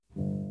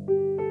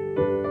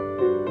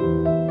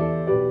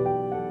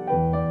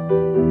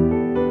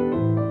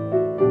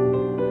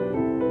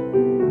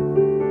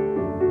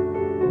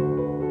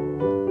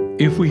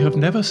we have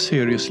never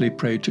seriously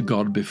prayed to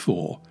God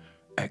before,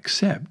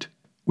 except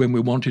when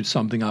we wanted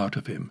something out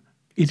of him,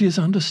 it is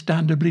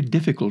understandably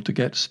difficult to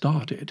get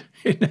started.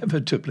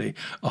 Inevitably,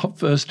 our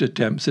first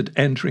attempts at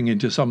entering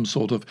into some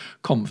sort of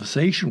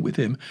conversation with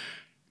him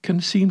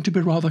can seem to be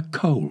rather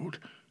cold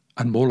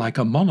and more like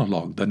a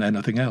monologue than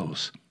anything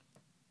else.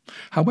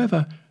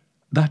 However,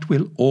 that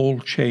will all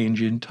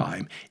change in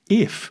time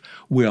if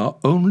we are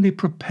only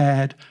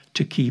prepared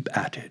to keep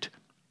at it.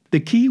 The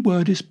key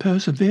word is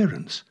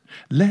perseverance.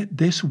 Let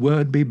this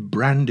word be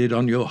branded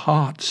on your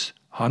hearts,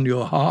 on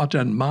your heart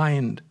and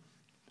mind.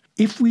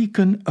 If we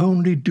can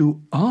only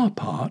do our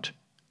part,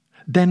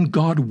 then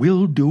God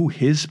will do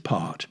his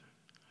part.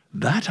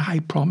 That I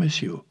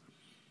promise you.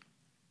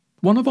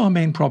 One of our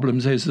main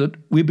problems is that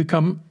we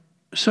become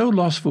so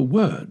lost for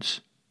words,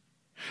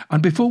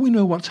 and before we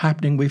know what's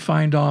happening, we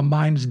find our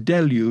minds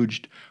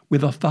deluged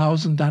with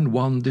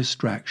 1,001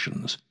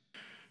 distractions,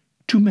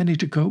 too many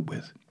to cope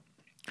with.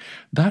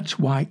 That's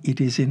why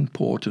it is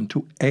important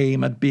to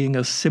aim at being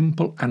as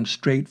simple and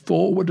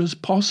straightforward as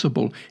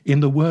possible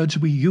in the words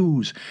we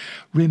use.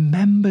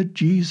 Remember,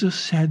 Jesus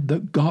said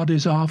that God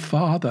is our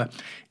Father,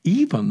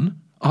 even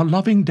our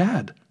loving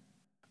Dad.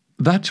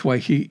 That's why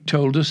he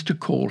told us to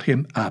call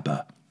him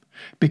Abba,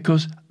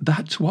 because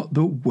that's what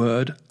the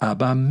word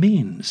Abba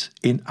means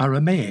in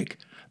Aramaic,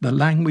 the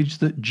language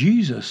that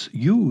Jesus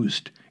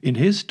used in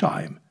his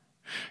time,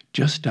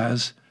 just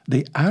as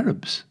the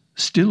Arabs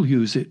still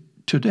use it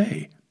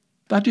today.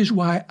 That is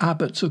why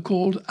abbots are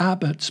called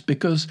abbots,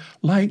 because,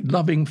 like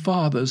loving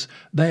fathers,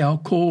 they are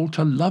called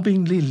to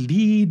lovingly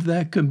lead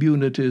their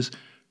communities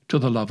to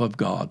the love of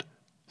God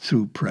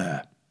through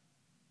prayer.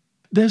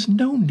 There's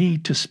no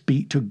need to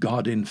speak to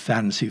God in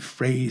fancy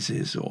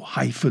phrases or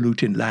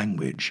highfalutin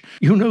language.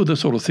 You know the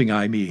sort of thing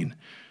I mean.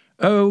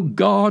 O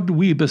God,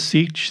 we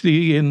beseech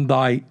thee in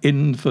thy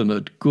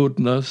infinite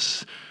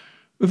goodness,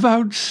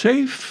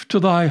 vouchsafe to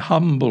thy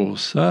humble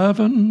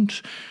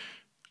servant.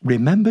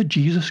 Remember,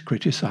 Jesus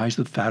criticized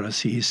the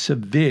Pharisees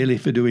severely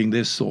for doing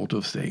this sort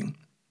of thing.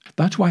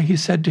 That's why he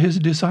said to his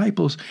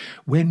disciples,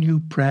 when you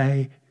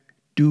pray,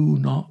 do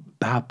not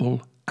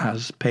babble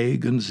as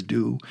pagans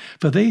do,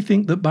 for they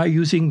think that by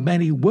using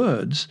many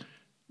words,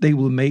 they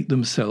will make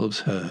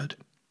themselves heard.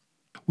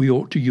 We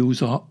ought to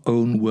use our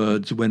own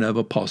words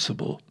whenever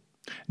possible.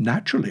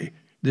 Naturally,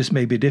 this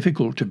may be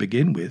difficult to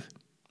begin with.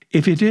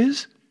 If it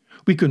is,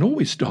 we can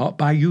always start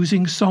by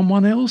using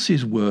someone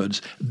else's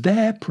words,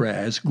 their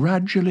prayers,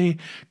 gradually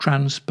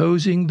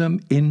transposing them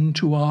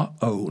into our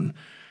own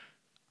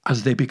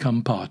as they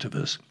become part of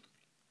us.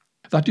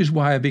 That is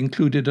why I've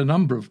included a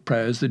number of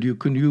prayers that you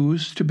can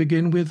use to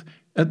begin with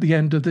at the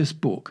end of this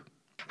book.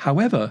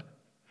 However,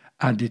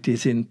 and it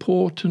is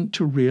important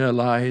to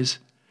realize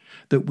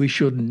that we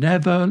should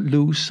never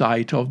lose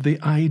sight of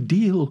the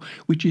ideal,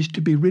 which is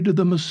to be rid of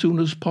them as soon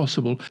as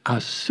possible,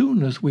 as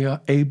soon as we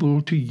are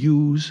able to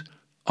use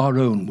our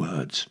own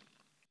words.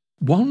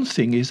 One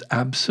thing is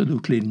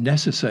absolutely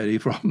necessary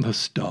from the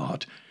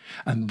start,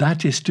 and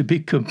that is to be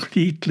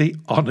completely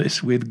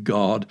honest with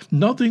God.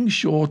 Nothing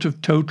short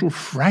of total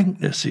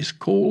frankness is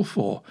called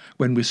for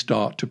when we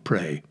start to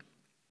pray.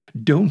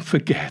 Don't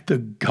forget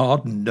that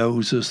God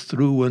knows us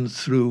through and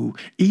through,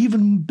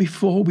 even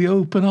before we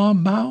open our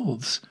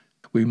mouths.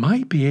 We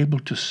might be able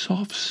to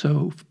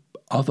soft-soap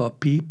other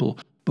people,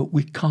 but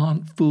we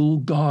can't fool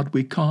God.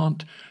 We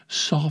can't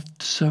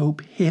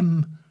soft-soap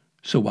him.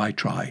 So I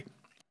try.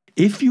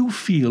 If you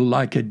feel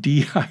like a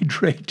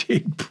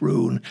dehydrated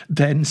prune,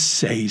 then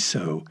say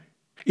so.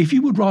 If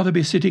you would rather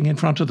be sitting in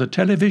front of the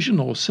television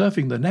or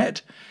surfing the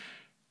net,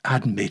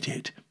 admit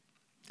it.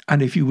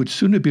 And if you would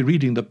sooner be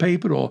reading the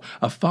paper or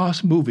a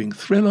fast-moving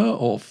thriller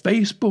or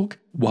Facebook,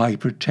 why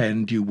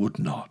pretend you would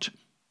not?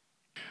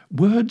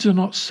 Words are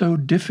not so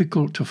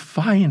difficult to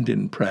find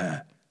in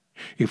prayer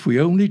if we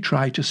only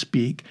try to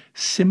speak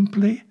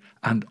simply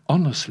and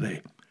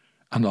honestly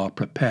and are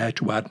prepared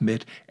to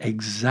admit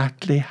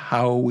exactly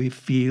how we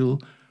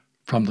feel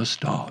from the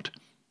start.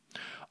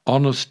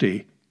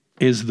 Honesty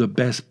is the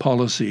best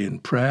policy in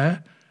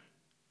prayer,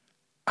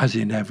 as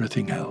in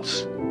everything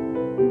else.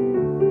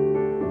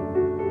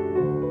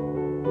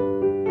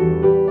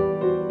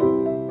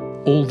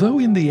 Although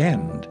in the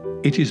end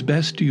it is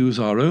best to use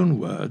our own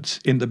words,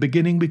 in the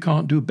beginning we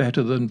can't do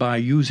better than by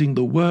using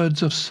the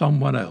words of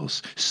someone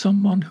else,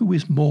 someone who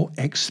is more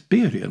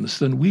experienced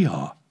than we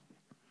are.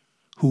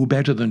 Who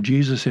better than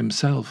Jesus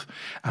himself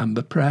and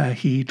the prayer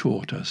he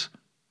taught us,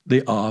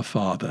 the Our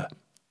Father.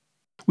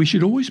 We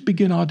should always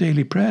begin our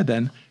daily prayer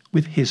then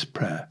with his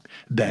prayer.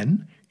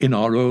 Then, in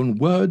our own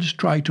words,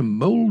 try to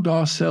mold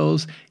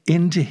ourselves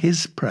into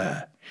his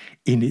prayer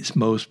in its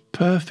most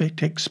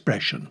perfect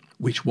expression,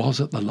 which was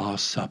at the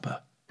Last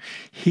Supper.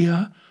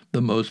 Here,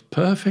 the most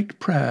perfect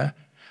prayer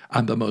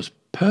and the most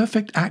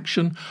perfect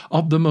action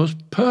of the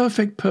most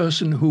perfect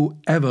person who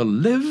ever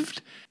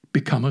lived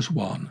become as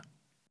one.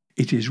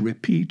 It is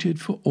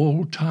repeated for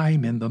all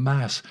time in the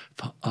Mass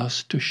for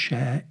us to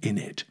share in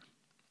it.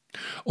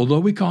 Although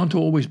we can't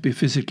always be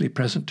physically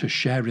present to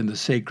share in the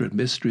sacred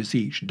mysteries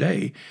each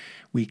day,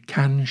 we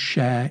can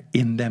share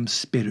in them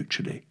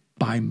spiritually.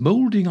 by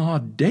moulding our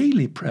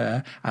daily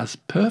prayer as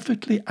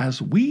perfectly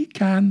as we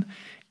can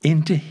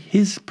into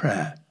his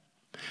prayer,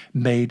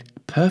 made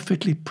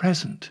perfectly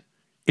present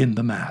in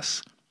the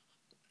Mass.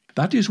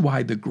 That is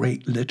why the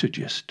great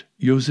liturgist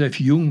Josef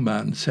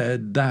Jungmann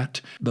said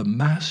that the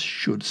Mass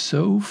should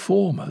so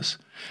form us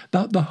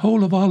that the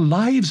whole of our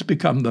lives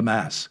become the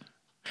Mass,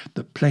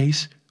 the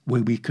place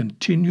where we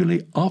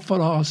continually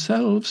offer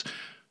ourselves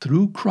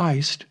through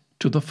Christ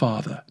to the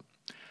Father,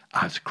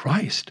 as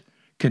Christ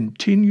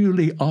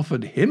continually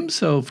offered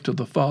himself to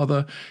the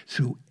Father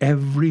through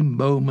every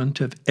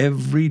moment of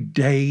every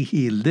day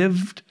he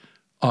lived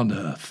on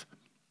earth.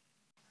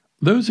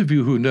 Those of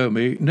you who know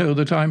me know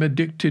that I'm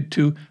addicted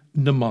to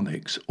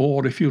mnemonics,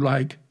 or if you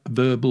like,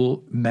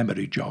 verbal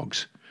memory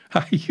jogs.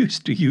 I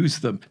used to use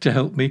them to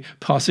help me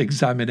pass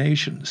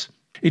examinations.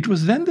 It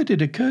was then that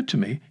it occurred to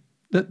me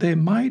that they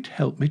might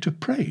help me to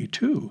pray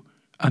too,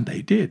 and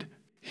they did.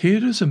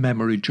 Here is a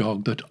memory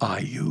jog that I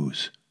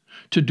use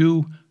to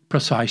do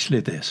precisely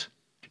this.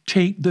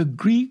 Take the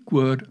Greek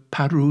word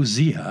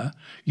parousia,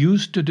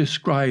 used to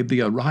describe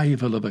the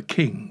arrival of a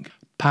king,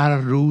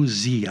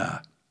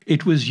 parousia.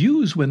 It was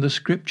used when the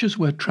scriptures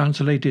were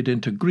translated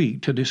into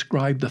Greek to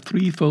describe the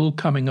threefold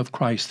coming of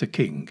Christ the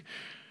King.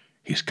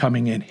 His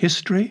coming in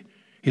history,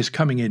 his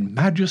coming in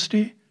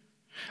majesty,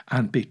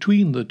 and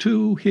between the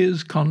two,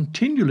 his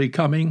continually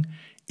coming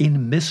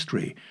in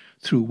mystery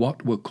through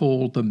what were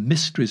called the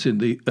mysteries in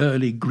the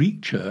early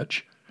Greek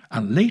church,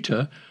 and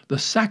later the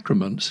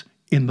sacraments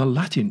in the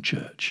Latin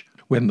church,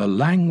 when the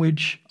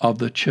language of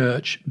the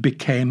church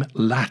became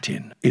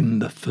Latin in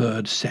the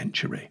 3rd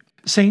century.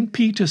 St.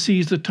 Peter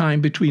sees the time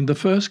between the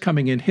first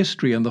coming in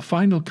history and the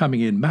final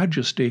coming in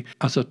majesty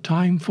as a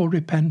time for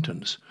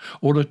repentance,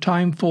 or a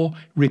time for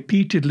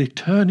repeatedly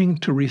turning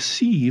to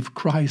receive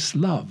Christ's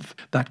love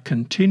that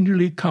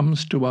continually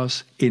comes to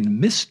us in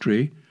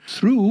mystery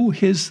through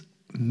his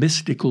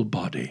mystical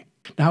body.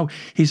 Now,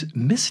 his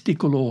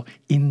mystical or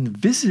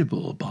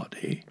invisible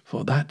body,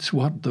 for that's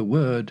what the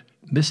word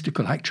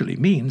mystical actually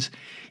means,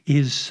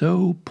 is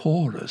so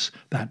porous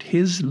that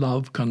his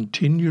love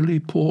continually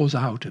pours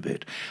out of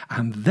it,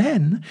 and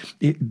then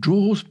it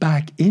draws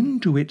back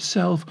into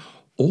itself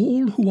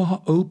all who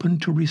are open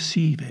to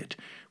receive it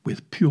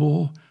with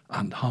pure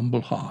and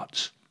humble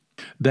hearts.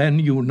 Then,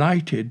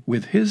 united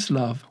with his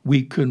love,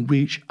 we can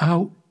reach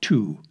out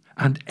to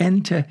and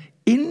enter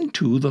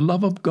into the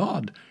love of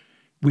God,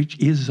 which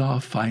is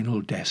our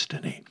final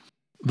destiny.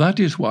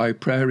 That is why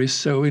prayer is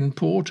so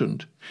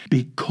important,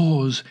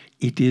 because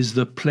it is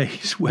the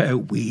place where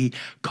we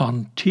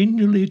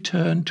continually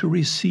turn to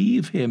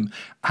receive him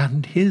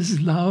and his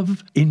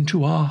love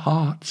into our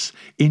hearts,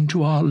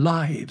 into our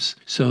lives,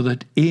 so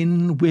that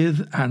in,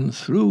 with, and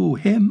through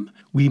him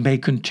we may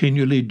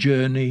continually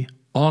journey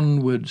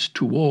onwards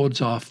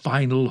towards our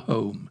final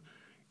home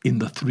in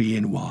the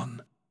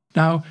Three-in-One.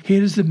 Now,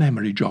 here is the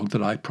memory jog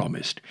that I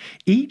promised.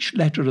 Each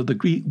letter of the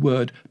Greek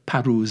word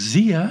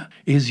parousia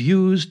is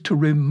used to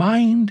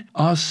remind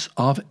us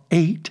of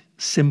 8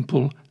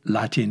 simple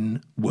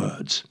Latin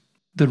words.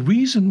 The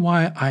reason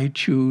why I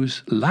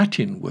choose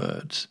Latin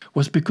words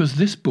was because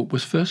this book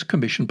was first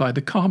commissioned by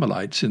the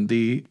Carmelites in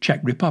the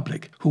Czech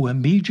Republic, who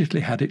immediately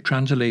had it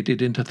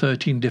translated into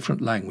 13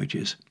 different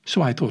languages.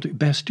 So I thought it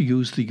best to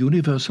use the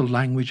universal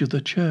language of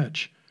the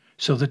Church,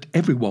 so that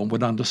everyone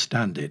would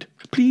understand it.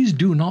 Please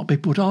do not be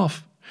put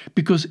off,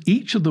 because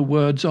each of the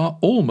words are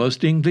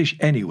almost English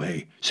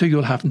anyway, so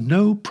you'll have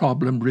no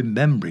problem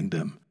remembering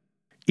them.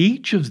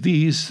 Each of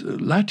these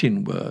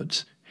Latin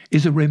words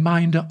is a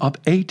reminder of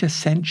 8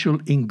 essential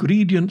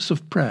ingredients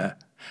of prayer,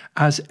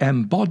 as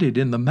embodied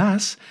in the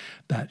Mass,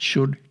 that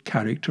should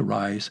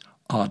characterize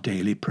our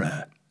daily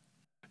prayer.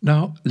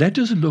 Now, let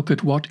us look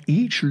at what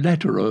each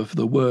letter of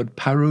the word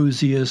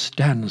parousia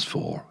stands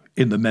for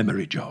in the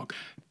memory jog.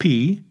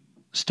 P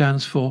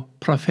stands for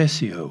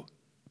professio,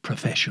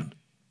 profession.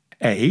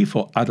 A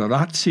for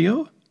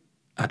adoratio,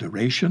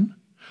 adoration.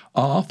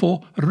 R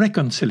for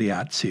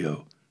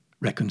reconciliatio,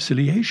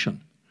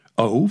 reconciliation.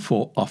 O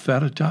for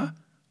offerta,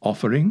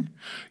 offering.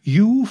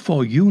 U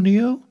for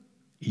unio,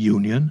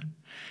 union.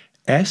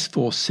 S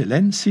for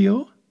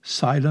silencio,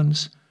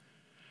 silence.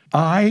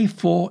 I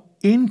for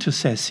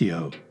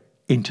intercessio,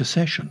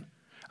 intercession.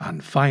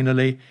 And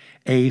finally,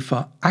 A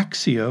for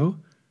actio,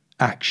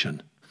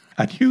 action.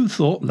 And you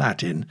thought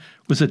Latin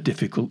was a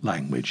difficult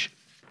language.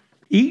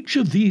 Each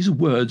of these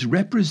words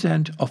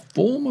represent a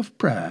form of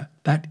prayer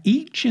that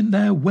each in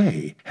their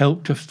way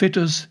help to fit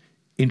us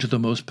into the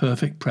most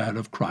perfect prayer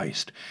of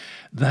Christ,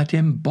 that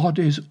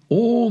embodies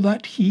all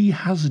that he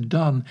has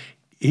done,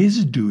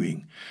 is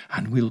doing,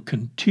 and will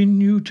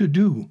continue to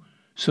do,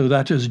 so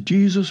that, as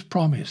Jesus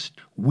promised,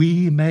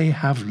 we may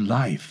have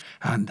life,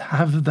 and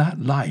have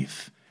that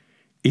life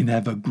in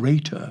ever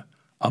greater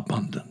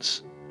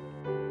abundance.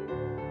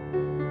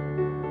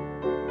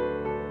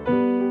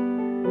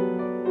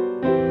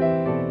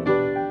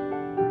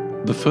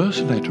 The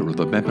first letter of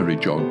the memory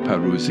jog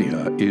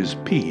parousia is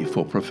P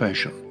for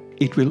profession.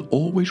 It will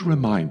always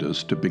remind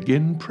us to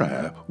begin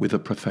prayer with a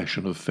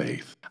profession of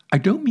faith. I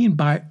don't mean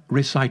by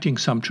reciting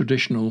some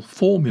traditional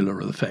formula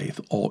of the faith,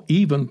 or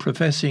even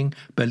professing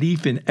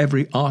belief in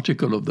every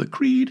article of the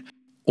creed,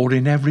 or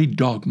in every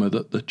dogma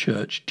that the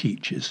Church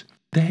teaches.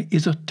 There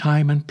is a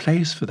time and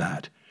place for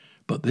that,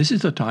 but this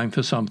is a time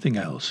for something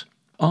else.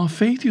 Our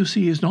faith, you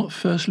see, is not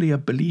firstly a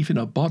belief in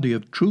a body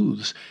of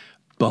truths,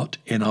 but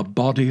in a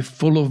body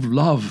full of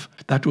love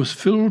that was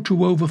filled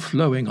to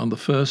overflowing on the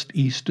first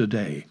Easter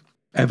day.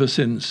 Ever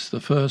since the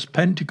first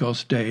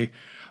Pentecost day,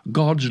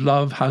 God's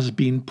love has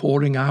been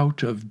pouring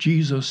out of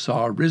Jesus,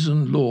 our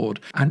risen Lord,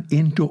 and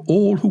into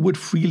all who would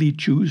freely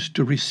choose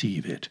to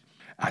receive it.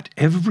 At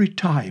every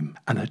time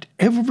and at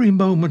every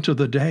moment of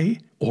the day,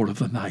 or of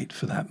the night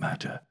for that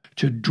matter,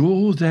 to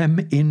draw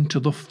them into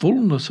the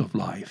fullness of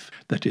life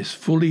that is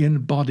fully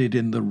embodied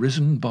in the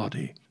risen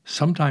body,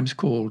 sometimes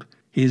called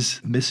his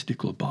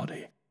mystical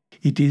body.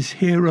 It is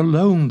here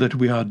alone that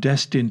we are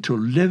destined to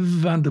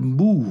live and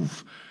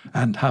move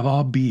and have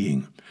our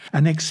being,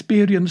 and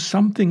experience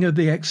something of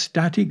the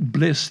ecstatic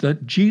bliss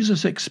that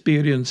Jesus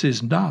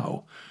experiences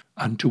now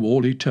and to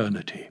all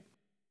eternity.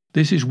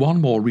 This is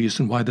one more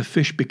reason why the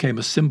fish became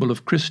a symbol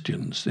of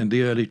Christians in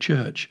the early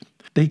church.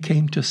 They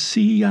came to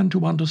see and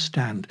to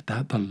understand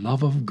that the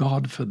love of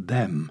God for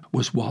them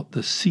was what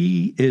the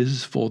sea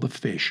is for the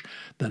fish,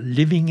 the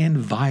living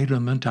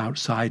environment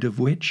outside of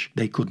which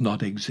they could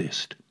not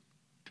exist.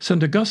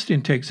 St.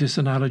 Augustine takes this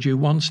analogy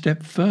one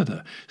step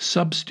further,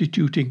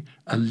 substituting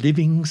a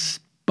living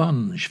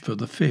sponge for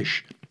the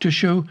fish to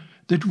show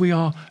that we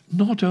are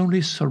not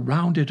only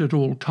surrounded at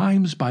all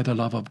times by the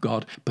love of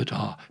God, but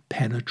are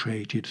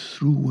penetrated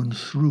through and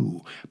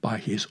through by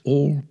his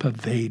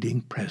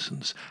all-pervading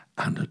presence,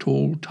 and at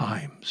all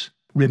times.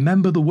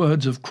 Remember the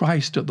words of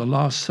Christ at the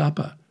Last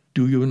Supper.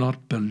 Do you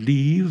not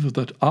believe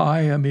that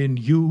I am in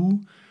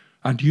you,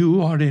 and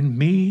you are in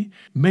me?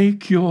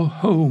 Make your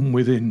home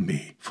within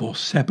me, for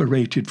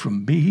separated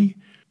from me,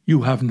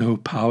 you have no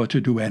power to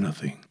do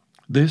anything.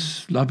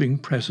 This loving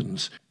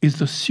presence is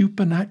the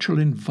supernatural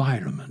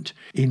environment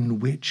in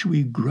which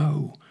we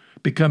grow,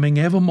 becoming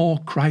ever more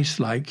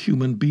Christ-like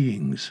human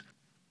beings.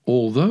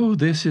 Although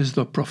this is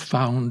the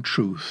profound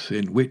truth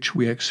in which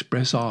we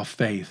express our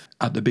faith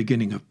at the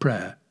beginning of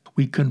prayer,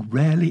 we can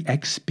rarely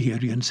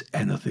experience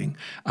anything,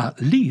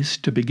 at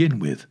least to begin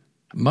with.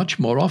 Much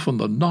more often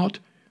than not,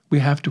 we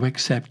have to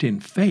accept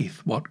in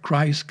faith what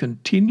Christ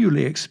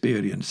continually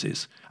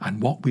experiences and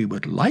what we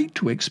would like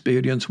to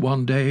experience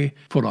one day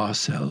for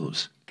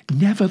ourselves.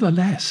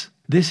 Nevertheless,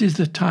 this is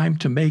the time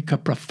to make a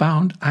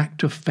profound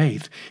act of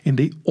faith in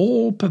the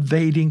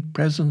all-pervading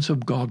presence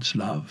of God's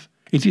love.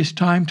 It is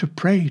time to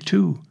pray,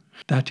 too,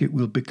 that it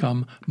will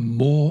become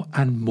more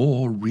and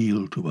more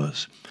real to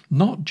us,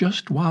 not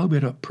just while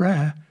we're at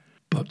prayer,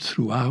 but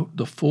throughout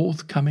the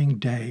forthcoming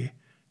day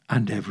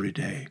and every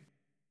day.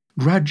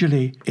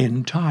 Gradually,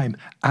 in time,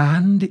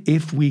 and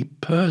if we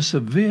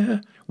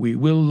persevere, we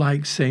will,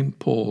 like St.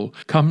 Paul,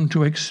 come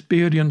to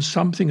experience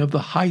something of the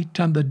height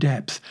and the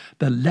depth,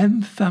 the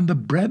length and the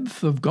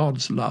breadth of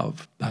God's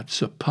love that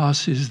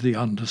surpasses the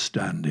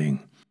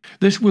understanding.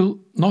 This will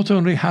not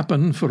only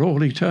happen for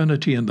all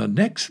eternity in the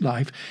next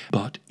life,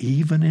 but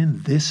even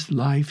in this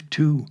life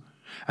too,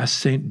 as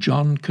St.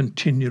 John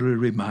continually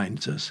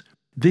reminds us.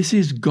 This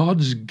is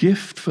God's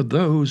gift for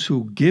those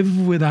who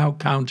give without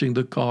counting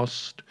the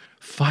cost,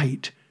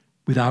 fight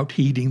without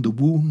heeding the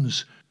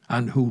wounds,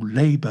 and who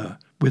labor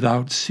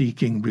without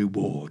seeking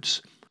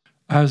rewards.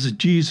 As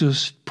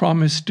Jesus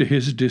promised to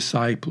his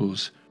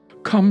disciples,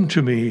 "Come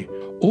to me,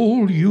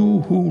 all you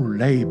who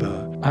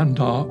labor and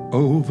are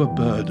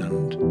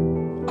overburdened,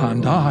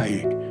 and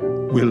I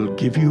will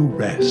give you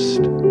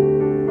rest."